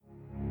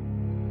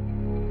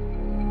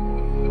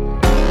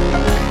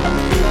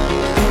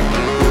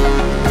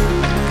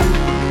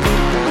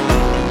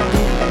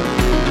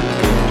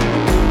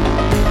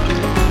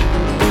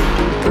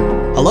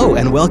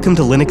and welcome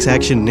to Linux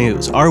Action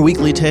News, our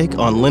weekly take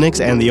on Linux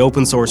and the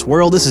open source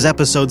world. This is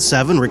episode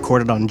 7,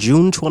 recorded on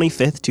June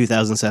 25th,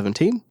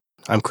 2017.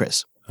 I'm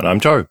Chris. And I'm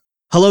Joe.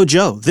 Hello,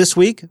 Joe. This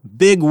week,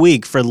 big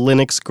week for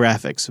Linux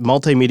graphics.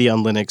 Multimedia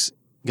on Linux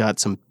got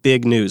some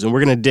big news, and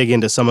we're going to dig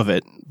into some of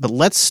it. But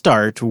let's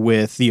start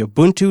with the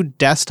Ubuntu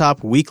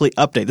Desktop Weekly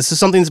Update. This is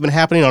something that's been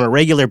happening on a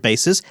regular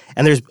basis,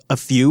 and there's a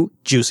few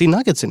juicy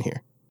nuggets in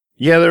here.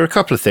 Yeah, there are a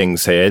couple of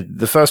things here.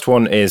 The first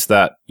one is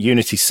that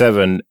Unity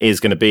 7 is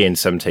going to be in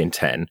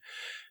 1710.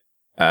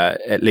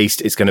 At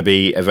least it's going to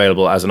be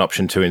available as an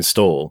option to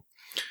install,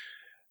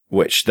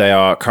 which they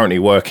are currently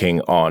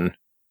working on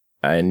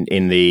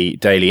in the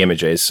daily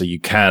images. So you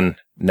can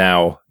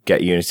now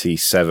get Unity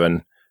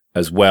 7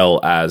 as well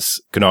as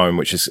GNOME,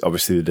 which is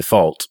obviously the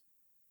default.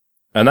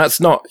 And that's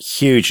not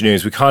huge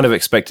news. We kind of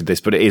expected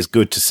this, but it is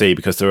good to see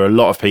because there are a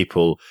lot of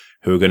people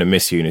who are going to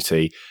miss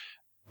Unity.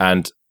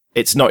 And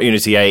it's not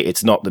Unity 8,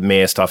 it's not the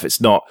Mir stuff, it's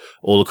not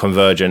all the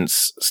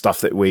convergence stuff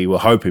that we were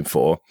hoping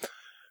for,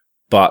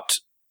 but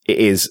it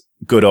is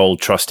good old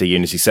trusty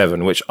Unity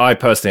 7, which I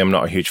personally am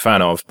not a huge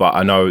fan of, but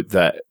I know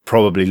that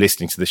probably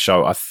listening to this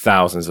show are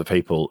thousands of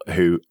people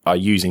who are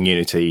using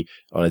Unity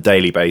on a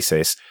daily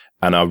basis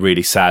and are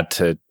really sad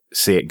to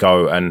see it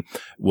go and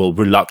will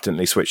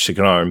reluctantly switch to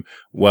GNOME.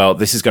 Well,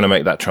 this is going to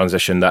make that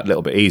transition that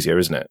little bit easier,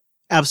 isn't it?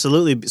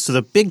 Absolutely. So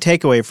the big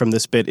takeaway from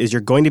this bit is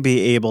you're going to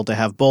be able to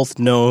have both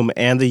GNOME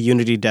and the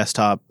Unity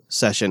desktop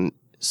session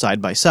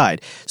side by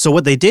side. So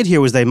what they did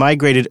here was they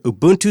migrated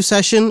Ubuntu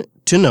session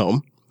to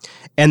GNOME,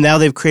 and now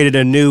they've created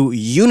a new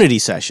Unity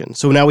session.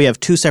 So now we have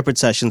two separate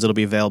sessions that'll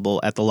be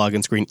available at the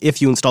login screen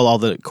if you install all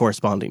the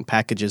corresponding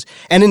packages.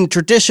 And in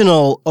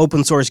traditional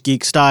open source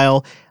geek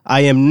style,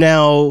 I am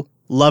now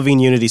loving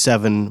Unity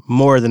 7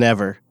 more than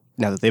ever,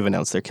 now that they've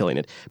announced they're killing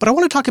it. But I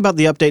want to talk about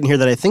the update in here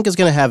that I think is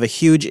going to have a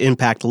huge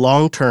impact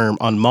long-term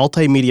on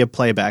multimedia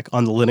playback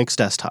on the Linux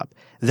desktop.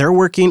 They're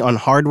working on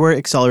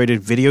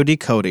hardware-accelerated video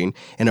decoding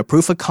and a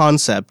proof of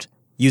concept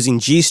using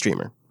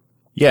GStreamer.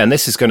 Yeah, and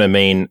this is going to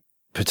mean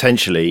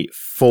potentially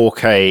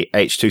 4K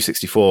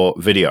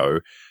H.264 video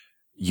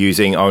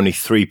using only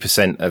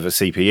 3% of a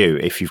CPU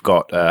if you've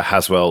got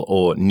Haswell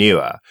or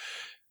newer,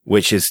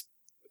 which is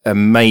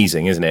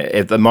amazing, isn't it?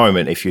 At the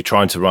moment, if you're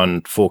trying to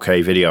run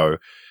 4K video,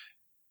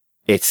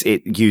 it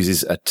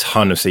uses a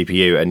ton of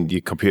CPU and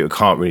your computer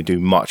can't really do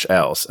much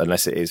else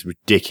unless it is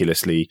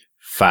ridiculously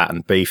fat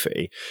and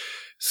beefy.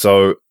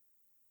 So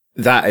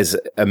that is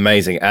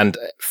amazing. And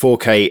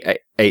 4K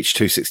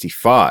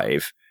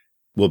H.265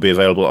 will be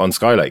available on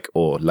Skylake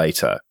or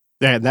later.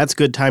 Yeah, that's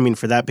good timing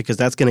for that because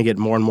that's going to get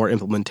more and more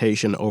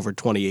implementation over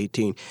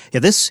 2018. Yeah,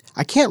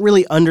 I can't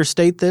really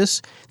understate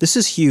this. This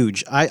is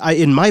huge. I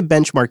in my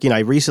benchmarking,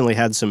 I recently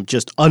had some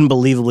just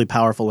unbelievably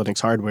powerful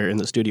Linux hardware in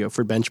the studio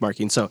for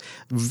benchmarking, so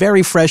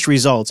very fresh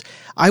results.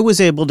 I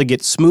was able to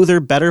get smoother,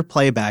 better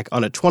playback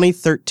on a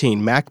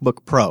 2013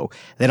 MacBook Pro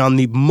than on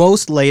the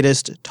most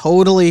latest,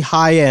 totally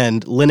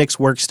high-end Linux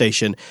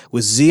workstation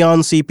with Xeon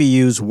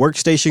CPUs,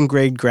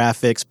 workstation-grade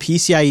graphics,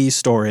 PCIe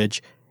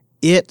storage.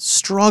 It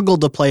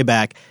struggled to play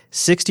back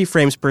 60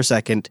 frames per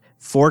second,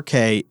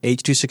 4K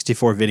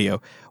H.264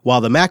 video,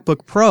 while the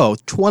MacBook Pro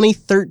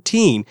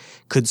 2013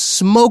 could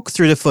smoke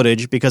through the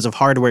footage because of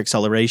hardware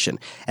acceleration.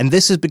 And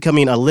this is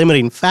becoming a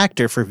limiting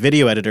factor for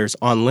video editors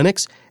on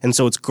Linux, and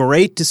so it's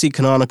great to see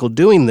Canonical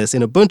doing this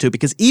in Ubuntu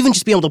because even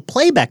just being able to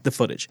play back the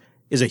footage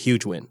is a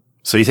huge win.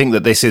 So you think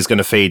that this is going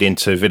to feed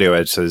into video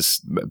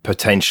editors,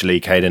 potentially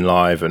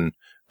Kdenlive and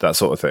that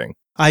sort of thing?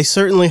 I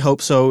certainly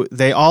hope so.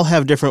 They all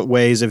have different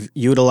ways of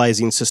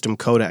utilizing system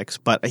codecs,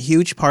 but a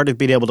huge part of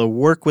being able to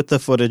work with the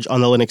footage on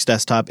the Linux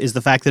desktop is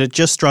the fact that it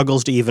just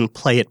struggles to even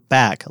play it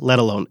back, let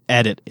alone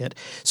edit it.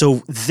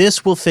 So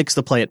this will fix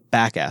the play it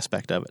back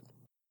aspect of it.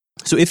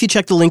 So if you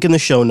check the link in the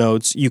show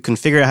notes, you can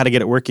figure out how to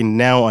get it working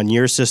now on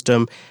your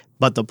system.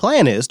 But the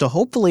plan is to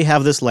hopefully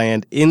have this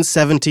land in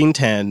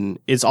 1710.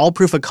 It's all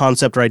proof of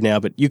concept right now,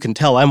 but you can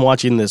tell I'm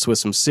watching this with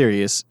some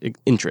serious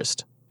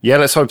interest. Yeah,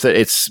 let's hope that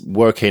it's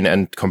working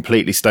and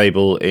completely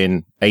stable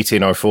in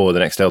 1804, the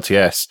next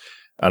LTS.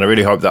 And I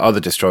really hope that other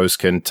distros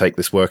can take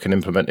this work and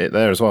implement it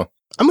there as well.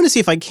 I'm going to see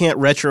if I can't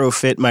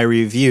retrofit my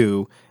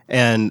review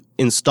and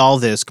install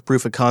this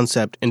proof of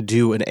concept and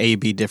do an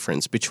A-B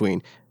difference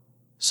between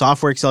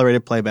software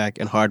accelerated playback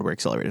and hardware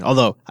accelerated.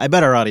 Although I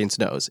bet our audience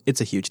knows it's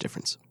a huge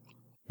difference.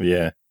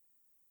 Yeah.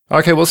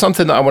 Okay, well,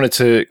 something that I wanted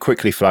to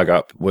quickly flag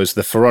up was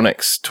the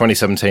Phoronix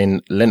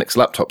 2017 Linux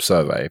Laptop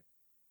Survey,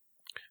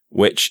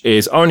 which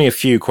is only a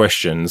few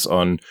questions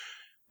on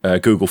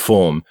Google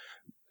Form.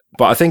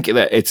 But I think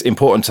that it's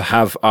important to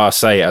have our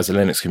say as a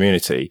Linux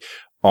community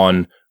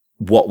on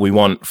what we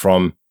want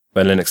from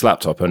a Linux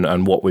laptop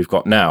and what we've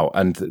got now.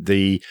 And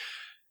the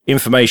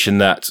information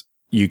that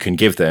you can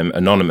give them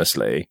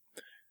anonymously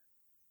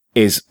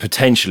is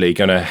potentially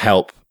going to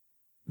help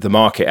the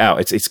market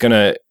out. It's going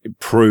to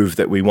prove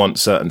that we want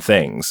certain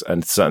things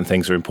and certain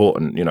things are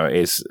important. You know,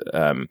 is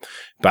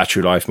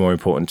battery life more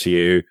important to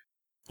you?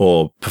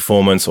 Or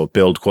performance or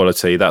build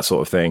quality, that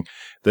sort of thing.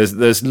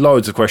 There's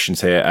loads of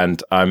questions here,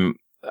 and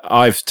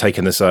I've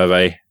taken the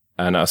survey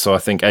And so I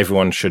think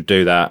everyone should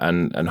do that,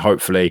 and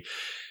hopefully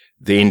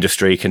the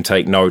industry can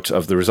take note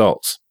of the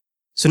results.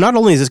 So not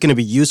only is this going to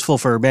be useful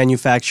for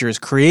manufacturers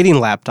creating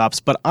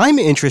laptops, but I'm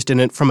interested in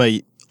it from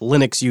a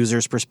Linux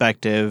user's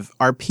perspective.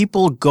 Are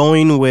people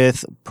going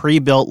with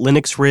pre-built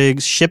Linux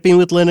rigs, shipping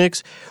with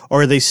Linux,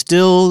 or are they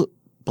still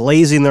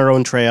blazing their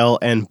own trail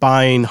and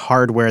buying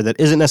hardware that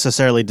isn't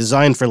necessarily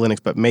designed for Linux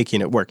but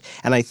making it work?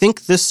 And I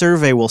think this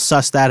survey will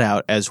suss that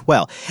out as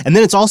well. And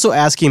then it's also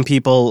asking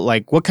people,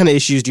 like, what kind of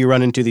issues do you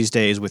run into these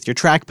days with your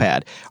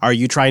trackpad? Are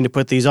you trying to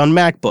put these on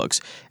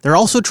MacBooks? They're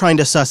also trying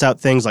to suss out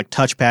things like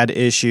touchpad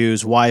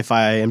issues,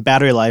 Wi-Fi, and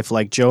battery life,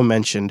 like Joe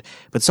mentioned.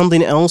 But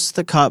something else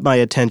that caught my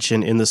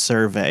attention in the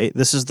survey,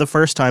 this is the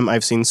first time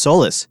I've seen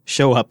Solus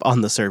show up on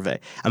the survey.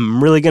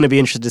 I'm really going to be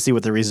interested to see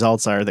what the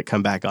results are that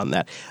come back on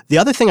that. The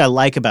other thing I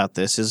like about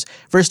this is,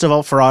 first of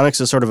all,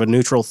 Phoronix is sort of a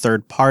neutral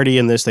third party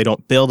in this. They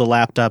don't build a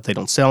laptop, they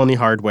don't sell any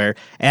hardware,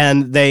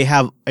 and they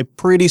have a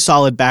pretty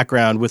solid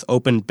background with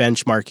open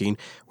benchmarking,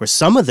 where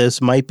some of this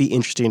might be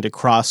interesting to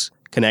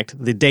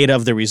cross-connect the data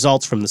of the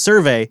results from the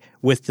survey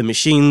with the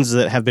machines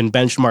that have been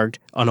benchmarked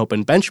on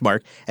Open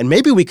Benchmark, and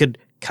maybe we could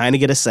kind of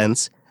get a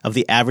sense of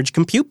the average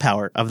compute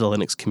power of the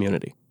Linux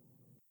community.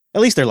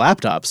 At least their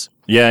laptops.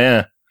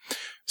 Yeah.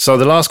 So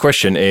the last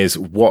question is,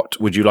 what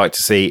would you like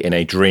to see in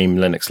a dream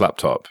Linux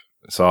laptop?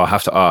 So I'll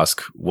have to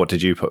ask, what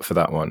did you put for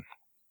that one?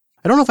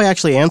 I don't know if I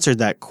actually answered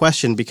that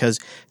question, because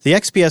the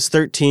XPS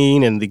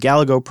 13 and the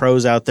Galago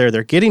Pros out there,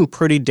 they're getting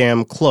pretty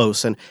damn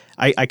close. And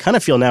I kind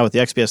of feel now with the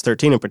XPS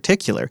 13 in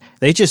particular,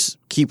 they just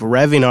keep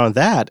revving on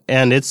that,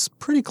 and it's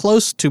pretty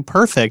close to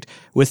perfect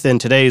within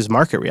today's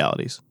market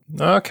realities.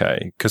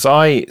 Okay, because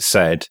I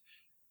said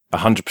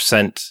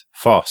 100%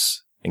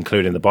 FOSS,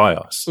 including the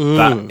BIOS.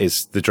 That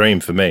is the dream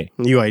for me.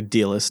 You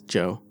idealist,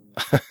 Joe.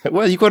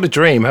 Well, you've got a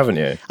dream, haven't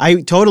you?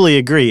 I totally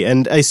agree.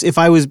 And if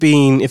I was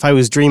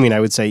dreaming, I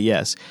would say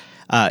yes.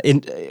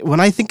 When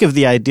I think of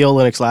the ideal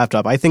Linux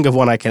laptop, I think of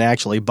one I can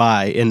actually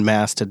buy in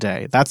mass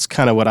today. That's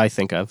kind of what I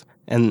think of.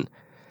 And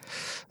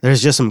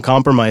there's just some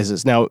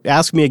compromises. Now,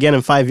 ask me again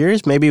in 5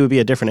 years, maybe it would be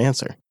a different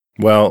answer.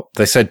 Well,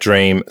 they said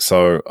dream,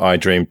 so I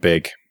dream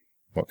big.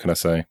 What can I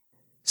say?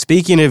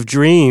 Speaking of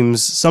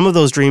dreams, some of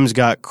those dreams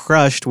got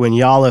crushed when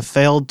Yalla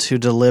failed to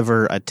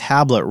deliver a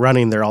tablet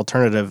running their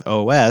alternative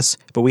OS,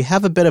 but we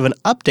have a bit of an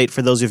update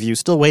for those of you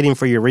still waiting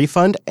for your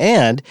refund,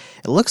 and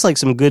it looks like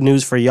some good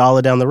news for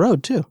Yalla down the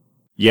road, too.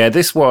 Yeah,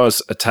 this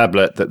was a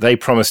tablet that they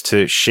promised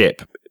to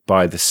ship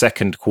by the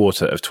second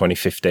quarter of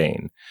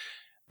 2015,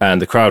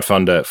 and the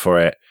crowdfunder for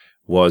it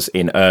was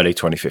in early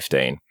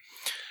 2015.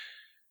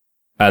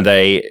 And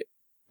they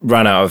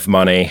ran out of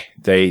money.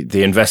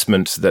 The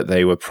investment that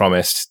they were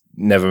promised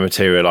never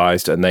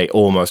materialized, and they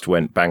almost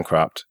went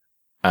bankrupt.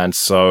 And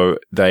so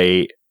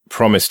they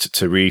promised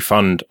to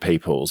refund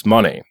people's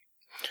money.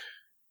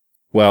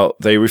 Well,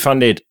 they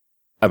refunded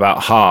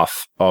about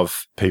half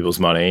of people's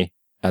money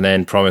and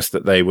then promised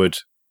that they would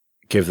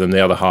give them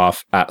the other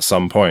half at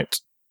some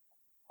point.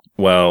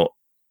 Well,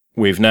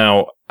 we've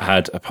now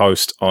had a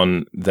post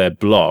on their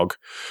blog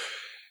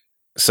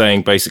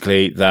saying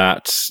basically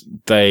that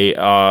they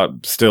are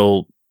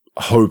still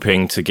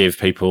hoping to give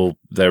people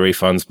their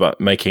refunds, but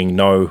making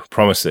no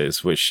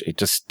promises, which it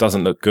just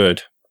doesn't look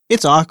good.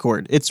 It's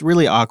awkward. It's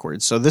really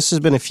awkward. So this has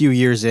been a few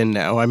years in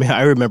now. I mean,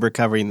 I remember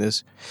covering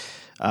this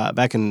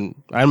back in,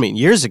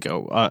 years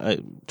ago,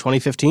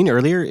 2015,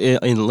 earlier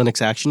in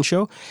Linux Action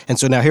Show. And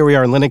so now here we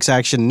are in Linux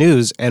Action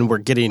News, and we're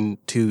getting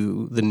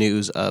to the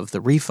news of the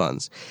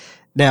refunds.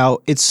 Now,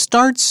 it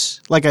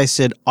starts, like I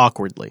said,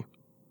 awkwardly,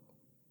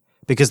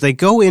 because they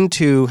go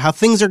into how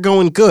things are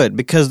going good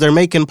because they're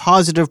making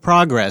positive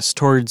progress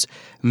towards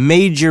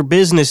major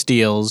business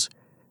deals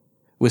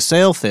with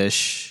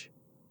Sailfish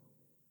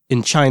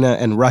in China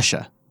and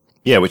Russia.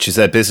 Yeah, which is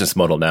their business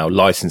model now,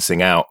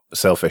 licensing out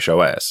Sailfish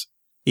OS.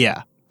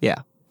 Yeah.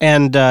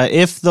 And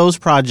if those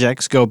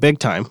projects go big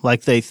time,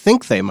 like they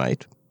think they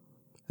might,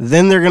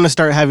 then they're going to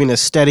start having a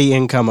steady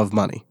income of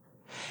money.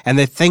 And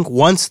they think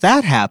once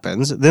that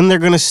happens, then they're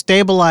going to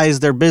stabilize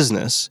their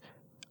business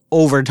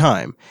over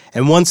time.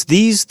 And once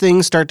these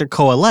things start to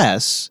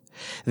coalesce,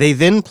 they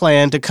then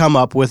plan to come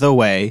up with a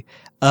way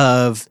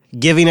of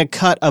giving a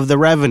cut of the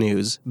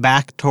revenues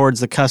back towards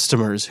the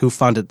customers who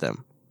funded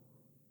them.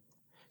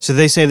 So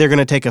they say they're going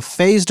to take a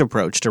phased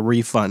approach to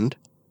refund,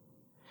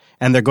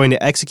 and they're going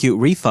to execute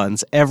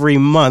refunds every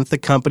month the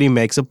company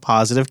makes a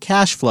positive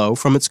cash flow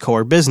from its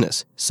core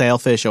business,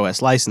 Sailfish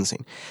OS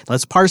licensing.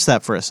 Let's parse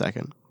that for a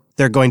second.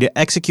 They're going to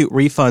execute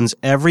refunds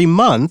every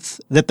month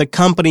that the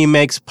company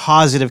makes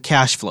positive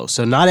cash flow.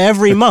 So not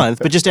every month,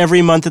 but just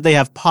every month that they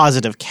have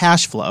positive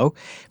cash flow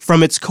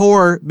from its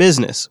core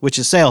business, which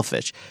is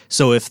Sailfish.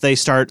 So if they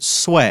start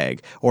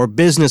swag or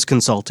business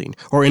consulting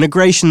or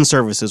integration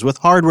services with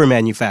hardware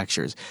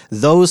manufacturers,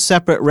 those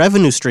separate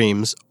revenue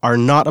streams are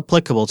not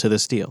applicable to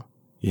this deal.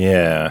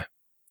 Yeah.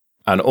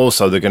 And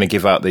also they're going to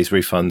give out these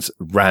refunds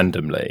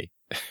randomly,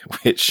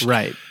 which...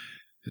 Right.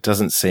 It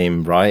doesn't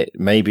seem right.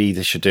 Maybe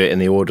they should do it in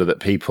the order that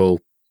people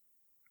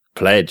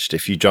pledged.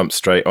 If you jump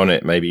straight on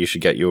it, maybe you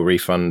should get your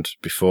refund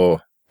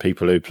before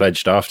people who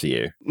pledged after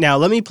you. Now,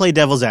 let me play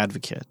devil's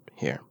advocate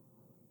here.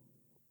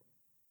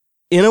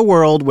 In a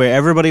world where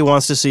everybody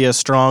wants to see a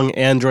strong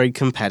Android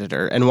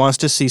competitor and wants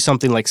to see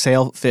something like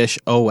Sailfish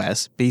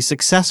OS be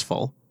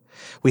successful,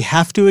 we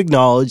have to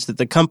acknowledge that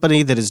the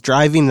company that is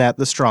driving that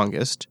the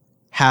strongest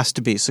has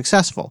to be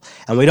successful.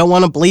 And we don't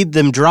want to bleed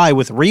them dry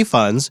with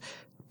refunds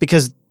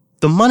because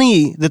the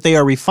money that they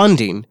are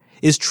refunding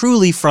is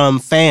truly from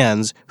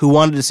fans who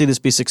wanted to see this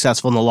be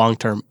successful in the long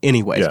term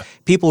anyway. Yeah.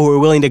 People who are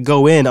willing to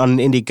go in on an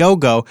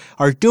Indiegogo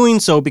are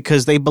doing so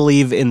because they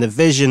believe in the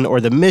vision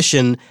or the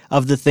mission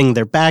of the thing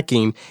they're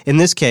backing. In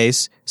this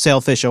case,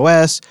 Sailfish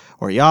OS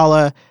or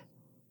Yalla.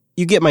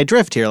 You get my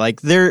drift here. Like,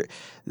 they're,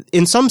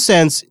 in some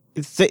sense,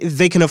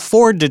 they can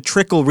afford to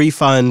trickle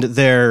refund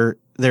their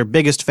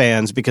biggest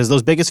fans because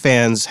those biggest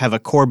fans have a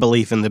core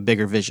belief in the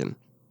bigger vision.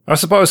 I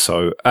suppose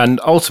so.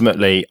 And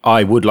ultimately,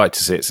 I would like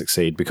to see it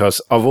succeed because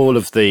of all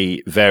of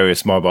the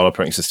various mobile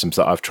operating systems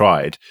that I've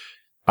tried,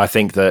 I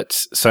think that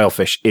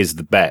Sailfish is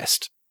the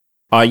best.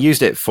 I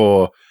used it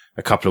for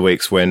a couple of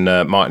weeks when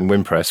Martin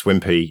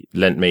Wimpy,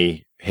 lent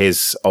me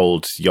his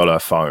old Yola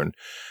phone.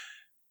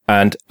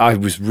 And I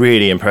was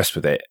really impressed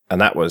with it. And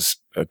that was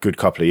a good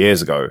couple of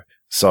years ago.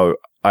 So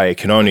I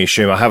can only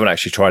assume, I haven't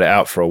actually tried it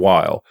out for a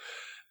while,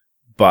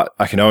 but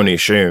I can only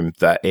assume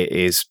that it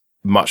is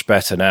much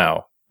better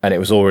now. And it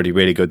was already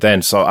really good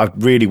then. So I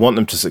really want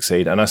them to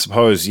succeed. And I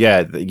suppose,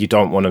 yeah, you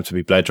don't want them to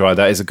be bled dry.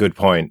 That is a good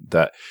point,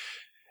 that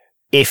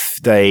if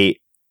they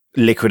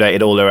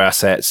liquidated all their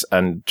assets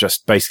and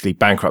just basically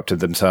bankrupted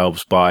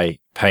themselves by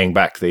paying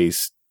back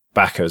these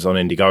backers on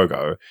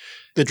Indiegogo,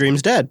 the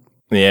dream's dead.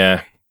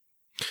 Yeah.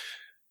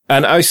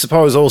 And I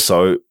suppose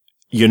also,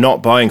 you're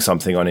not buying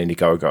something on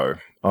Indiegogo,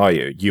 are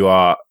you? You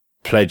are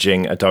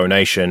pledging a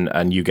donation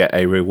and you get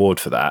a reward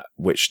for that,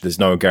 which there's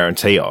no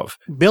guarantee of.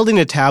 Building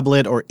a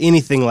tablet or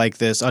anything like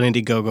this on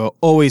Indiegogo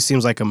always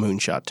seems like a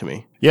moonshot to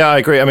me. Yeah, I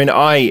agree. I mean,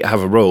 I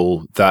have a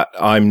rule that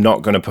I'm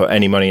not going to put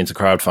any money into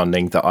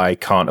crowdfunding that I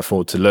can't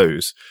afford to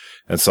lose.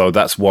 And so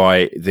that's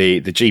why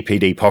the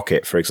GPD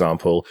Pocket, for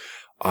example,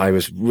 I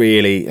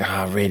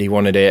really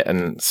wanted it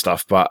and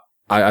stuff, but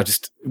I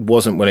just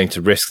wasn't willing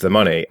to risk the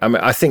money. I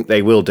mean, I think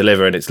they will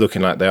deliver, and it's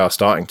looking like they are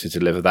starting to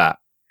deliver that.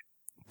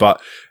 But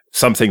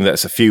something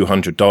that's a few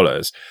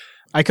 $100s.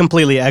 I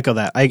completely echo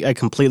that. I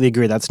completely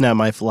agree. That's now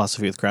my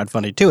philosophy with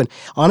crowdfunding too. And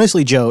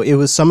honestly, Joe, it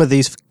was some of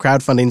these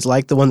crowdfundings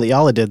like the one that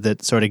Yalla did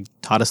that sort of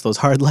taught us those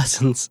hard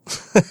lessons.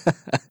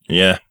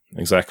 Yeah,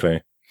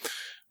 exactly.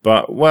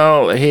 But,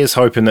 well, here's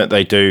hoping that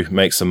they do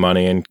make some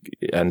money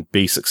and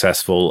be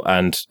successful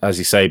and, as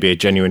you say, be a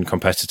genuine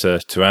competitor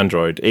to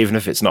Android. Even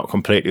if it's not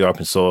completely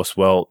open source,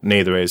 well,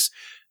 neither is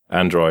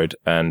Android.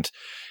 And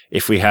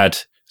if we had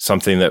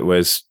something that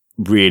was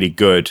really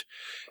good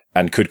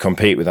and could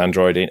compete with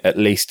Android, at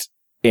least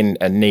in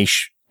a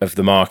niche of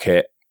the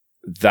market,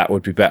 that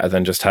would be better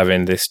than just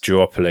having this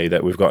duopoly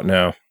that we've got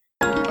now.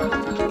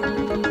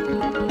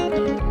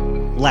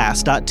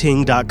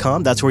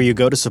 Last.ting.com. That's where you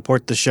go to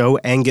support the show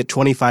and get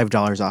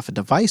 $25 off a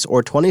device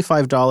or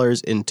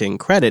 $25 in Ting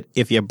credit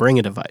if you bring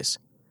a device.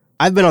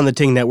 I've been on the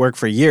Ting network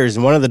for years,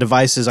 and one of the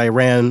devices I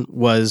ran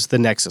was the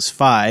Nexus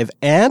 5,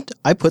 and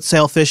I put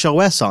Sailfish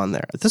OS on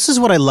there. This is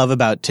what I love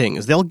about Ting,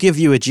 is they'll give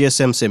you a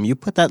GSM SIM. You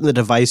put that in the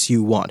device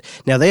you want.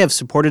 Now, they have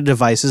supported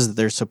devices that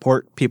their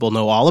support people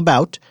know all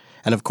about,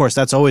 and of course,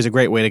 that's always a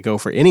great way to go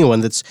for anyone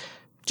that's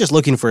just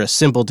looking for a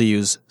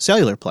simple-to-use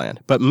cellular plan.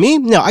 But me,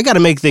 no, I got to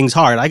make things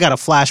hard. I got to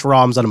flash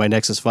ROMs onto my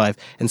Nexus 5,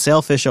 and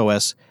Sailfish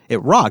OS,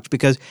 it rocked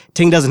because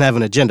Ting doesn't have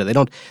an agenda. They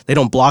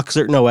don't block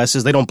certain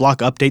OSs. They don't block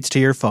updates to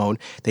your phone.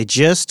 They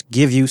just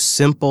give you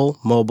simple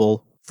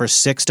mobile for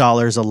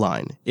 $6 a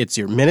line. It's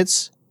your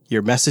minutes,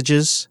 your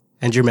messages,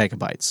 and your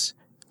megabytes.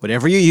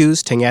 Whatever you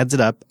use, Ting adds it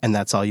up, and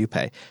that's all you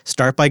pay.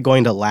 Start by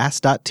going to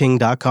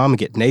last.ting.com and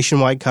get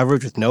nationwide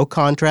coverage with no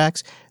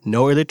contracts,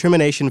 no early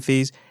termination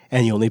fees,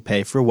 and you only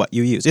pay for what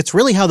you use. It's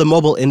really how the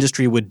mobile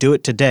industry would do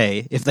it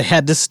today if they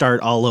had to start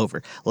all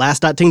over.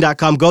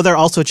 Last.ting.com. Go there.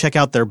 Also check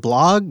out their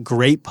blog.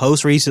 Great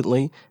post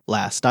recently.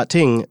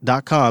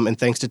 Last.ting.com. And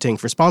thanks to Ting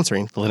for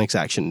sponsoring the Linux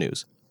Action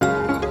News.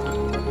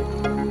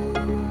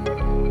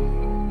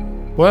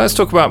 Well, let's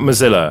talk about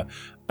Mozilla.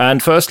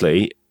 And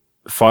firstly,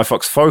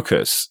 Firefox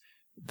Focus,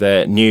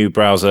 their new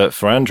browser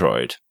for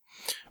Android,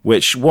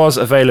 which was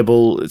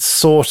available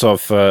sort of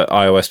for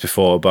iOS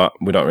before, but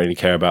we don't really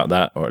care about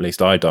that, or at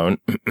least I don't.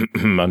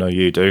 I know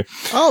you do.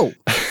 Oh.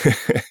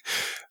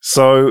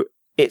 So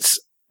it's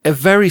a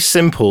very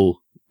simple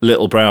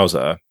little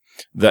browser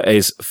that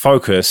is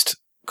focused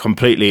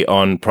completely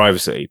on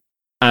privacy.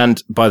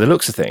 And by the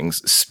looks of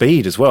things,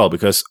 speed as well,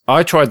 because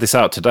I tried this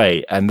out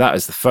today, and that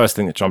is the first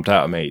thing that jumped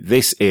out at me.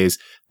 This is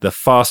the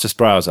fastest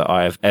browser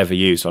I have ever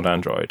used on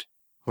Android.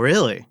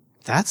 Really?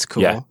 That's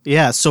cool.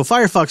 Yeah. So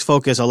Firefox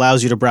Focus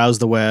allows you to browse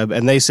the web,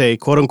 and they say,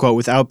 quote unquote,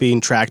 without being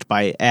tracked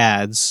by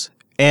ads.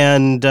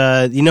 And,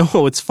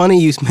 it's funny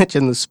you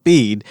mentioned the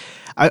speed.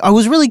 I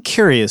was really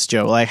curious,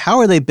 Joe, like, how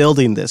are they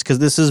building this? Because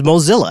this is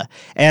Mozilla.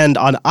 And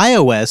on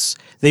iOS,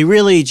 they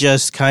really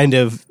just kind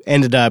of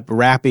ended up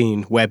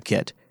wrapping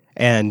WebKit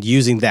and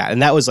using that.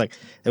 And that was like,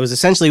 it was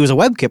essentially, it was a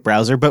WebKit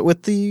browser, but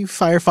with the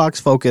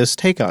Firefox Focus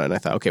take on it. And I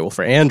thought, okay, well,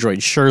 for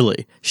Android,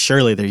 surely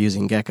they're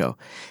using Gecko.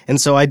 And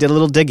so I did a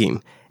little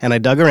digging, and I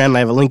dug around, and I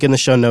have a link in the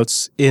show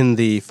notes in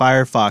the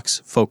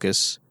Firefox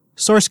Focus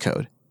source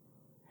code.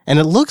 And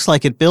it looks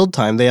like at build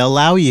time, they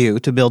allow you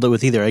to build it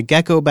with either a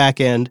Gecko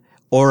backend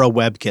or a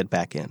WebKit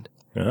backend.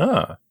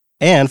 Ah.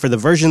 And for the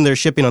version they're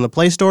shipping on the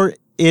Play Store,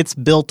 it's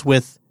built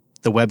with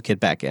the WebKit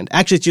backend.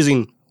 Actually, it's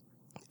using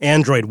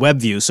Android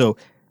WebView, so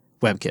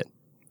WebKit.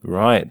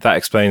 Right. That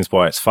explains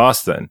why it's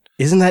fast then.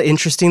 Isn't that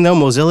interesting, though?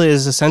 Mozilla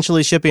is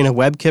essentially shipping a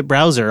WebKit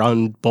browser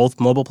on both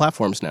mobile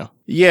platforms now.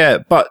 Yeah,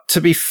 but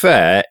to be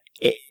fair,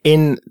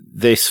 in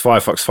this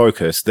Firefox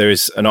Focus, there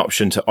is an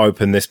option to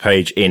open this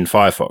page in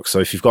Firefox. So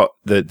if you've got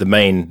the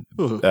main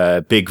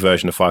big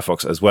version of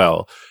Firefox as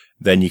well,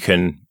 then you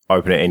can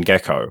open it in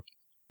Gecko.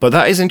 But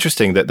that is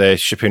interesting that they're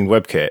shipping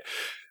WebKit.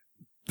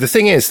 The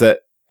thing is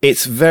that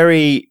it's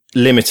very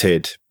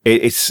limited.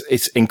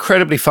 It's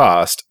incredibly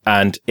fast,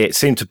 and it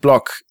seemed to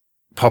block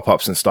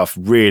pop-ups and stuff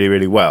really,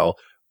 really well.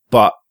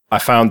 But I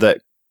found that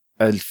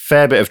a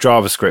fair bit of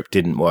JavaScript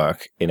didn't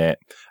work in it,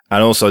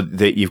 and also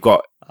that you've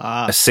got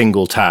a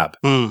single tab.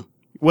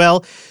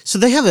 Well, so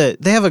they have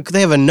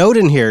a note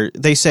in here.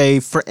 They say,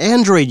 for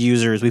Android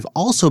users, we've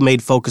also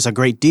made Focus a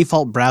great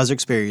default browser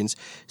experience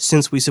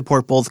since we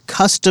support both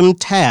custom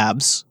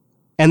tabs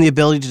and the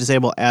ability to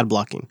disable ad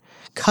blocking.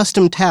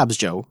 Custom tabs,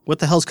 Joe. What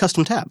the hell's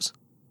custom tabs?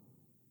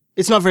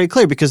 It's not very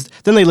clear, because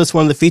then they list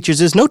one of the features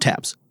as no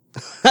tabs.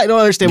 I don't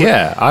understand.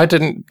 Yeah, I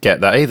didn't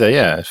get that either.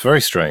 Yeah, it's very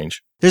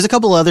strange. There's a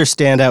couple other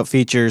standout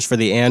features for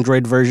the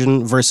Android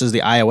version versus the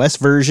iOS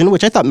version,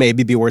 which I thought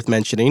maybe be worth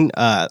mentioning.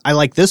 I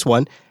like this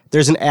one.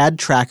 There's an ad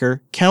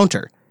tracker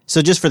counter.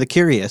 So just for the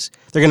curious,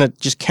 they're going to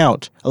just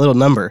count a little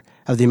number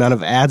of the amount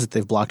of ads that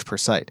they've blocked per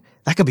site.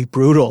 That could be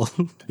brutal.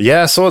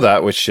 Yeah, I saw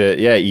that, which,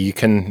 you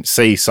can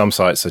see some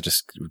sites are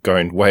just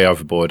going way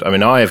overboard. I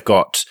mean, I have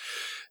got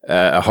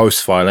a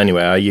host file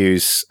anyway. I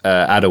use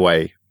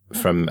Adaway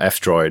from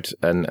F-Droid,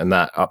 and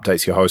that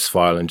updates your host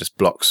file and just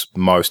blocks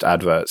most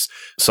adverts.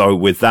 So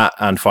with that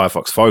and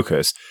Firefox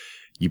Focus,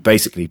 you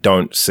basically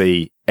don't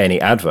see any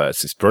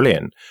adverts. It's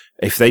brilliant.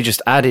 If they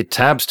just added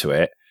tabs to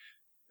it,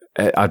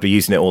 I'd be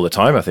using it all the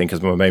time, I think,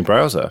 as my main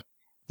browser.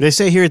 They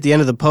say here at the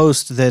end of the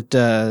post that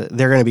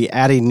they're going to be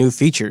adding new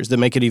features that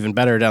make it even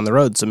better down the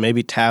road, so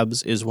maybe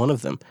tabs is one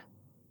of them.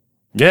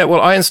 Yeah, well,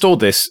 I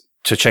installed this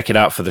to check it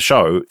out for the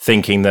show,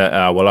 thinking that,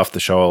 after the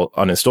show,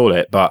 I'll uninstall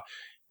it, but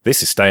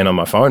this is staying on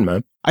my phone,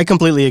 man. I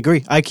completely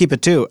agree. I keep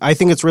it too. I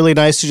think it's really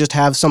nice to just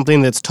have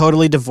something that's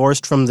totally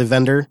divorced from the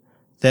vendor,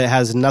 that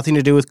has nothing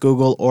to do with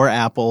Google or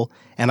Apple,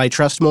 and I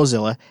trust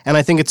Mozilla, and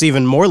I think it's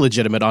even more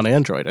legitimate on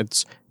Android.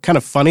 It's kind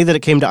of funny that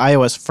it came to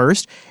iOS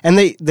first, and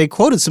they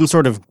quoted some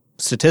sort of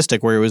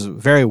statistic where it was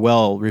very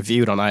well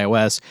reviewed on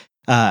iOS.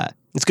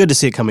 It's good to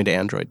see it coming to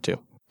Android too.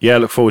 Yeah, I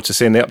look forward to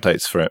seeing the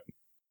updates for it.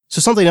 So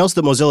something else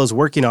that Mozilla is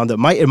working on that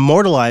might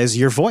immortalize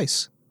your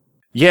voice.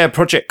 Yeah,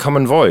 Project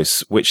Common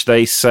Voice, which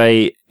they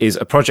say is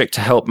a project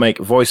to help make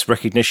voice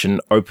recognition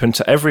open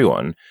to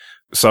everyone.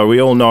 So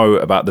we all know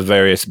about the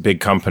various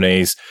big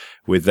companies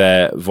with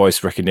their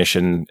voice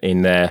recognition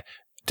in their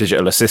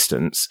digital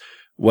assistants.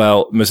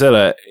 Well,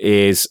 Mozilla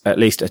is at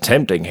least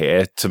attempting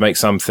here to make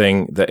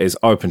something that is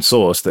open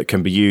source that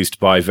can be used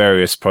by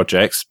various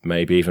projects,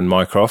 maybe even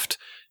Mycroft,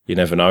 you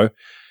never know.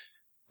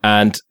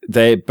 And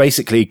they're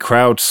basically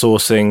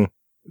crowdsourcing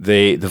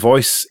the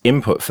voice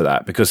input for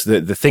that, because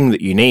the thing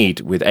that you need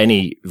with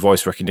any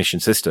voice recognition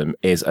system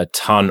is a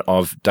ton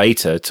of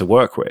data to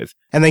work with.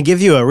 And they give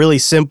you a really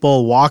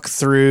simple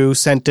walkthrough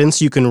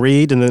sentence you can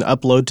read and then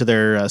upload to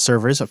their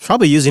servers. I'm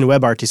probably using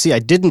WebRTC. I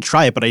didn't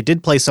try it, but I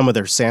did play some of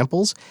their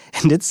samples,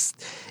 and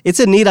it's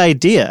a neat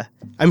idea.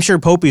 I'm sure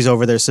Popey's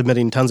over there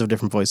submitting tons of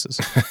different voices.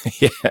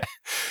 Yeah.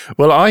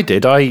 Well, I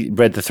did. I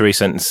read the 3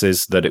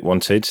 sentences that it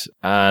wanted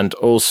and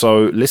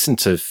also listened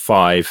to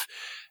 5.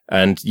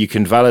 And you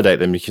can validate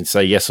them. You can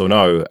say yes or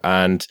no.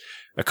 And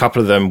a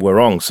couple of them were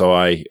wrong. So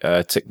I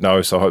ticked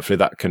no. So hopefully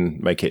that can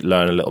make it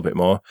learn a little bit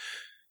more.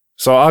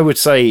 So I would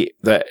say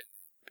that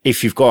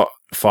if you've got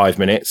 5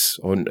 minutes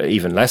or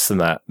even less than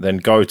that, then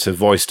go to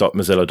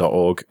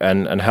voice.mozilla.org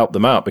and help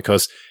them out,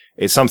 because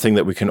it's something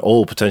that we can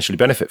all potentially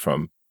benefit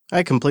from.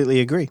 I completely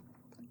agree.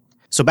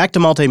 So back to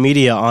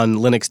multimedia on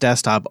Linux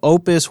desktop,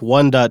 Opus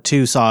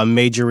 1.2 saw a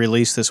major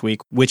release this week,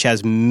 which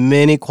has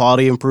many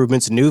quality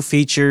improvements, new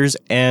features,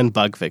 and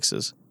bug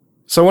fixes.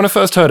 So when I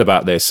first heard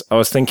about this, I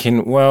was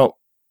thinking, well,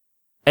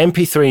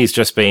 MP3 has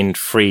just been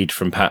freed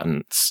from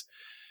patents,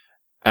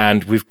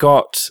 and we've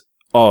got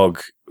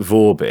OGG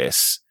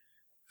Vorbis.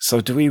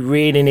 So do we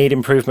really need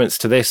improvements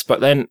to this?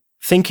 But then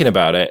thinking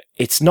about it,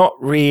 it's not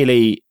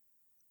really,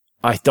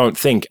 I don't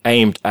think,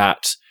 aimed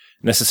at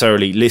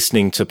necessarily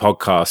listening to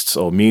podcasts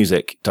or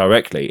music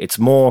directly. It's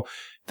more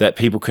that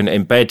people can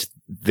embed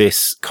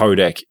this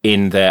codec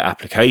in their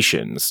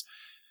applications.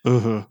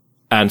 Mm-hmm.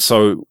 And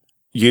so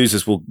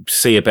users will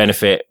see a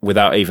benefit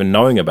without even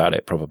knowing about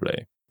it,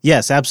 probably.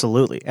 Yes,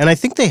 absolutely. And I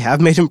think they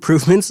have made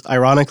improvements,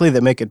 ironically,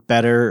 that make it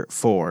better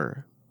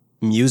for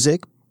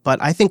music,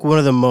 but I think one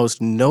of the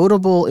most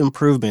notable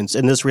improvements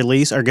in this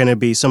release are going to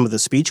be some of the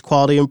speech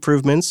quality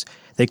improvements.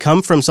 They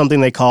come from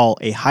something they call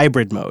a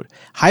hybrid mode.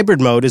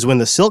 Hybrid mode is when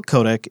the Silk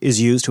codec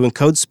is used to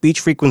encode speech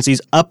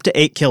frequencies up to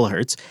 8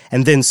 kilohertz,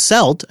 and then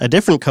CELT, a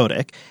different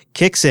codec,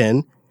 kicks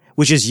in,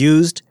 which is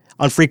used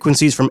on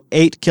frequencies from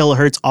 8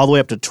 kilohertz all the way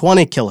up to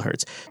 20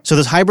 kilohertz. So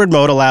this hybrid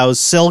mode allows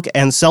Silk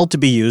and CELT to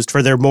be used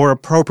for their more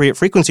appropriate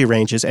frequency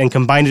ranges and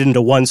combine it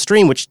into one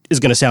stream, which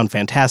is going to sound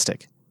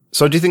fantastic.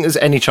 So do you think there's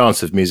any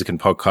chance of music and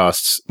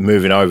podcasts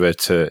moving over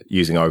to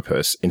using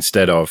Opus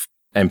instead of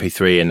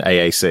MP3 and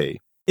AAC?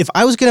 If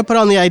I was going to put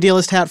on the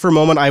idealist hat for a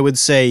moment, I would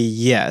say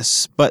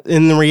yes. But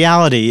in the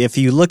reality, if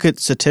you look at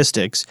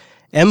statistics,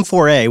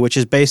 M4A, which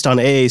is based on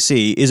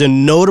AAC, is a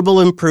notable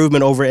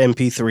improvement over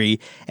MP3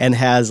 and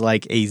has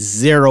like a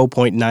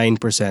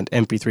 0.9%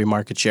 MP3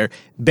 market share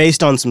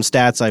based on some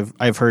stats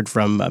I've heard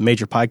from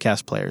major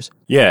podcast players.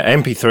 Yeah,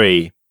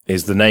 MP3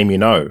 is the name you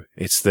know.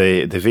 It's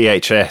the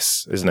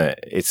VHS, isn't it?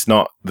 It's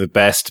not the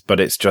best,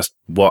 but it's just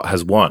what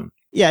has won.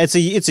 Yeah, it's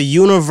a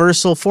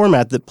universal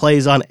format that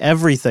plays on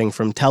everything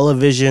from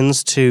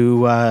televisions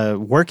to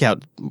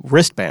workout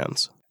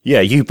wristbands.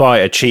 Yeah, you buy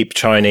a cheap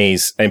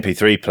Chinese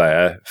MP3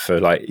 player for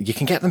you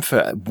can get them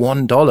for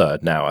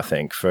 $1 now, I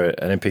think, for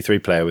an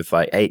MP3 player with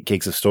 8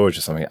 gigs of storage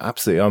or something.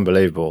 Absolutely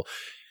unbelievable.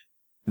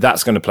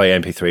 That's going to play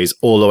MP3s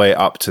all the way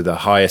up to the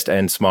highest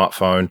end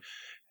smartphone.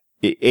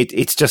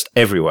 It's just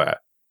everywhere.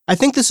 I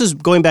think this is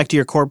going back to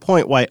your core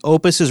point, why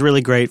Opus is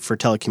really great for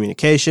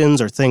telecommunications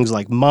or things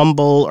like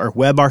Mumble or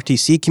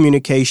WebRTC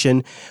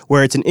communication,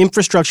 where it's an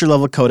infrastructure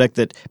level codec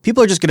that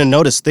people are just going to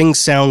notice things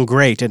sound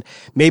great. And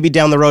maybe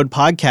down the road,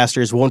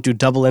 podcasters won't do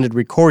double-ended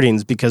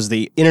recordings because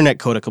the internet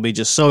codec will be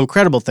just so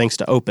incredible thanks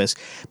to Opus.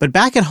 But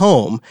back at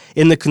home,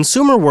 in the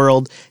consumer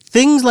world,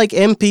 things like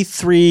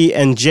MP3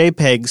 and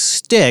JPEG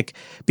stick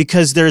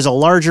because there's a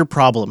larger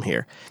problem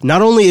here.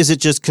 Not only is it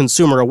just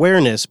consumer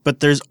awareness, but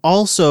there's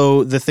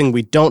also the thing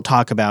we don't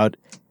talk about.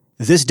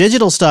 This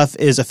digital stuff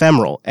is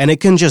ephemeral, and it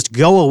can just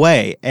go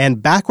away,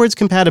 and backwards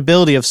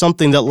compatibility of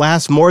something that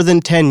lasts more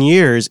than 10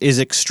 years is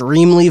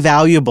extremely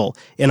valuable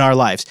in our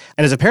lives.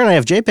 And as a parent, I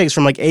have JPEGs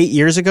from 8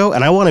 years ago,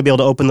 and I want to be able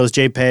to open those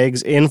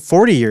JPEGs in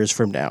 40 years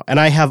from now. And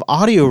I have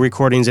audio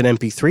recordings in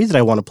MP3 that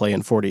I want to play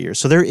in 40 years.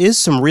 So there is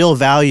some real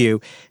value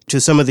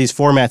to some of these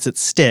formats that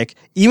stick,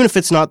 even if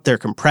it's not their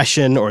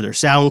compression or their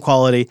sound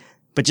quality,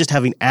 but just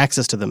having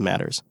access to them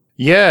matters.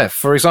 Yeah,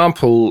 for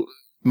example,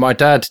 my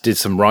dad did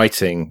some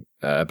writing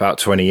about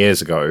 20 years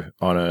ago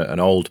on an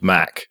old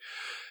Mac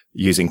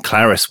using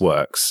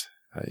ClarisWorks,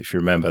 if you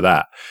remember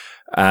that.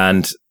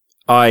 And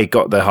I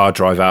got the hard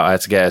drive out. I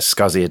had to get a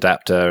SCSI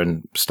adapter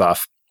and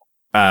stuff.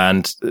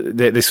 And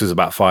this was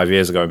about 5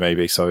 years ago,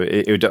 maybe. So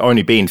it had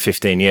only been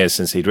 15 years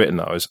since he'd written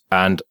those.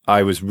 And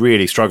I was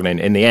really struggling.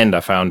 In the end,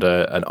 I found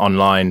an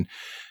online,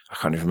 I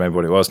can't even remember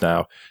what it was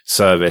now,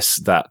 service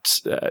that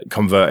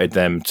converted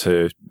them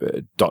to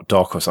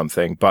 .doc or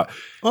something. But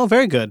oh,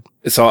 very good.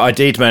 So I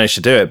did manage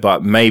to do it,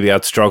 but maybe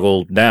I'd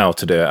struggle now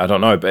to do it. I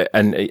don't know. But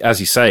and as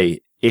you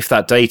say, if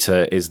that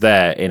data is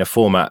there in a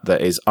format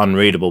that is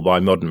unreadable by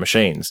modern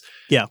machines.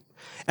 Yeah.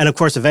 And of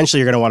course, eventually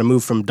you're going to want to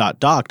move from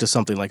 .doc to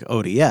something like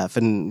ODF.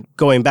 And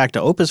going back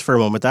to Opus for a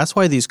moment, that's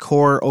why these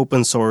core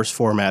open source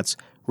formats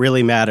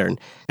really matter.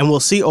 And we'll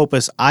see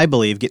Opus, I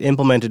believe, get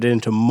implemented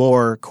into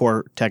more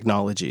core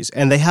technologies.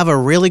 And they have a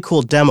really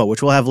cool demo,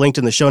 which we'll have linked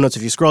in the show notes.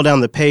 If you scroll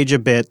down the page a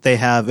bit, they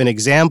have an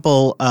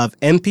example of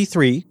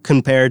MP3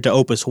 compared to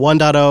Opus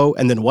 1.0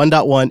 and then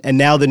 1.1 and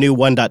now the new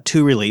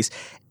 1.2 release.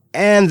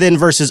 And then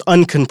versus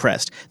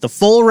uncompressed. The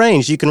full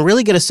range, you can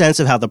really get a sense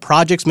of how the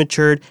project's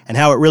matured and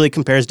how it really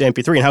compares to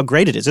MP3 and how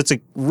great it is. It's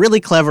a really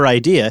clever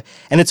idea,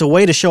 and it's a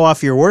way to show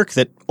off your work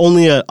that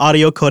only an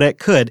audio codec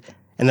could,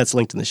 and that's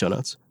linked in the show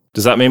notes.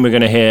 Does that mean we're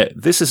going to hear,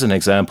 this is an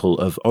example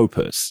of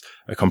Opus,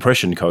 a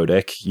compression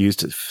codec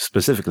used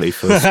specifically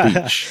for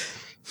speech?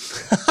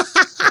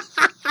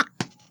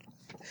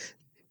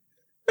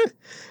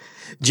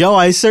 Joe,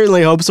 I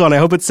certainly hope so, and I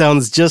hope it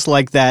sounds just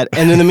like that.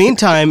 And in the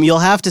meantime, you'll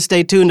have to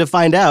stay tuned to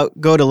find out.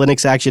 Go to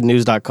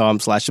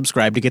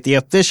linuxactionnews.com/subscribe to get the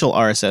official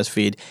RSS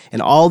feed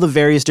and all the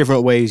various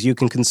different ways you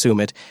can consume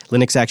it.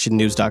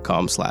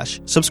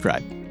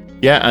 linuxactionnews.com/subscribe.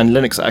 Yeah, and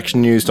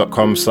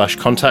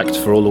linuxactionnews.com/contact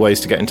for all the ways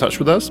to get in touch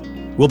with us.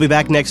 We'll be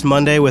back next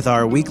Monday with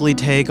our weekly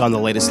take on the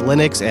latest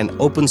Linux and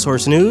open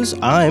source news.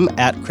 I'm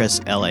at Chris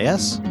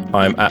LAS.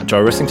 I'm at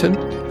Joe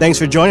Rissington. Thanks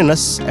for joining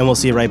us, and we'll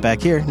see you right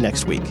back here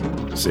next week.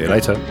 See you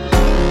later.